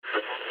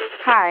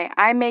Hi,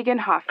 I'm Megan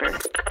Hoffer,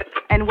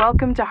 and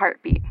welcome to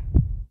Heartbeat.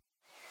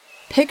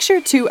 Picture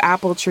two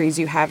apple trees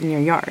you have in your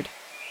yard.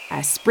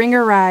 As spring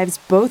arrives,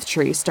 both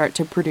trees start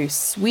to produce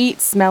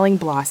sweet-smelling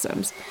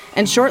blossoms,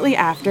 and shortly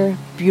after,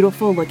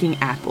 beautiful-looking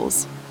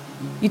apples.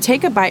 You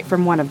take a bite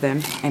from one of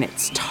them, and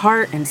it's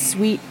tart and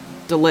sweet,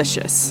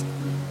 delicious.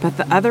 But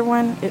the other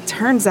one, it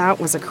turns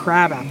out, was a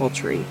crabapple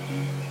tree.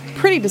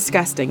 Pretty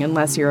disgusting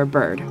unless you're a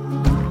bird.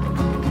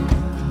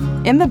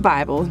 In the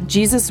Bible,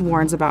 Jesus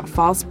warns about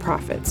false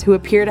prophets who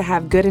appear to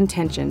have good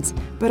intentions,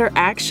 but are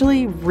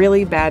actually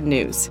really bad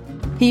news.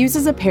 He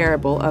uses a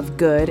parable of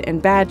good and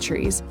bad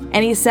trees,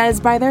 and he says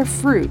by their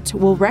fruit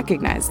we'll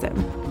recognize them.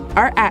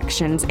 Our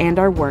actions and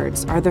our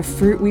words are the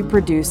fruit we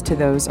produce to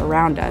those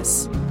around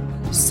us.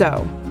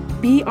 So,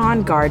 be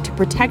on guard to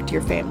protect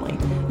your family,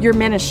 your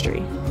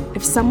ministry.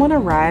 If someone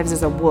arrives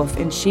as a wolf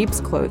in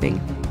sheep's clothing,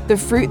 the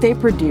fruit they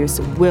produce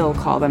will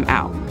call them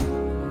out.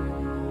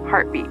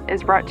 Heartbeat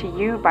is brought to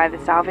you by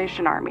the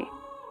Salvation Army.